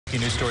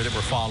News story that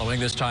we're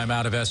following, this time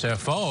out of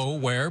SFO,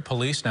 where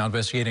police now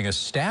investigating a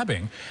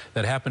stabbing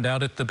that happened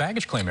out at the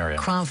baggage claim area.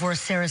 KRON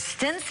 4's Sara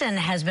Stinson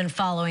has been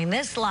following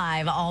this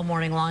live all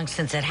morning long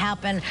since it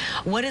happened.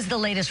 What is the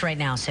latest right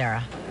now,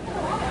 Sara?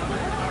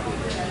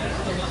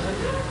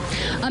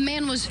 A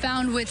man was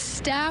found with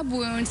stab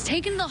wounds,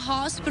 taken to the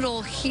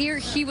hospital here.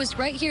 He was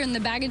right here in the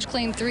baggage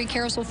claim 3,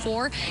 carousel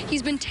 4.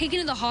 He's been taken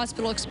to the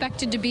hospital,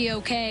 expected to be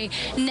okay.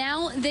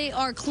 Now they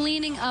are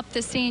cleaning up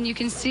the scene. You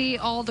can see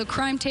all the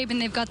crime tape,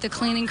 and they've got the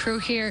cleaning crew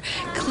here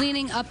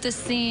cleaning up the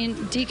scene,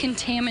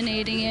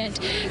 decontaminating it.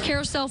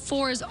 Carousel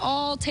 4 is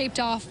all taped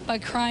off by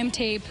crime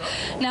tape.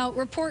 Now,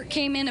 report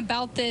came in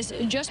about this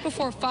just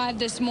before 5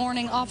 this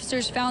morning.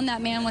 Officers found that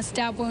man with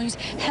stab wounds,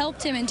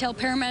 helped him until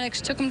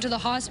paramedics took him to the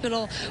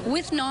hospital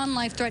with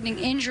non-life-threatening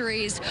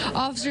injuries.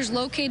 Officers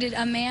located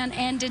a man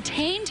and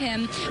detained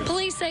him.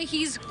 Police say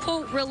he's,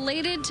 quote,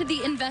 related to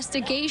the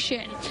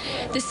investigation.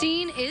 The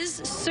scene is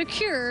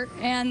secure,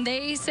 and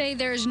they say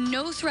there's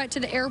no threat to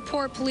the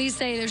airport. Police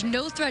say there's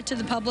no threat to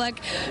the public.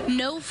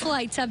 No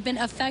flights have been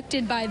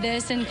affected by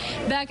this. And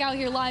back out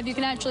here live, you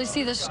can actually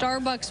see the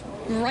Starbucks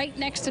right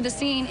next to the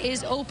scene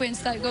is open.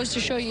 So that goes to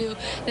show you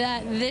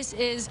that this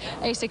is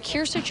a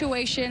secure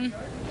situation.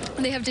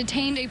 They have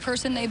detained a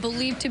person they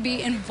believe to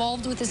be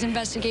involved with this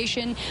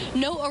investigation.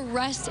 No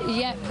arrest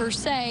yet per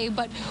se,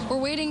 but we're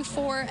waiting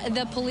for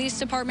the police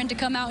department to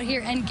come out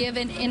here and give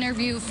an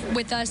interview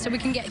with us so we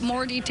can get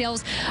more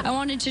details. I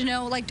wanted to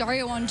know, like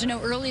Daria wanted to know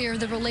earlier,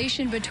 the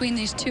relation between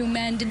these two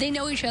men. Did they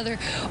know each other,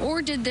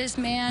 or did this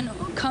man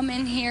come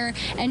in here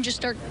and just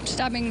start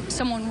stabbing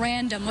someone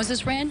random? Was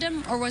this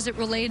random, or was it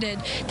related?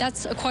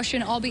 That's a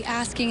question I'll be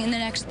asking in the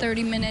next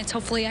 30 minutes.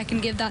 Hopefully I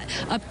can give that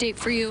update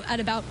for you at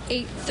about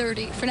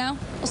 8:30. For now,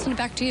 I'll send it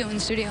back to you in the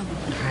studio.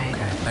 All right.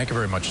 Okay. Thank you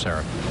very much,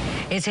 Sara.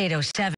 It's 8:07.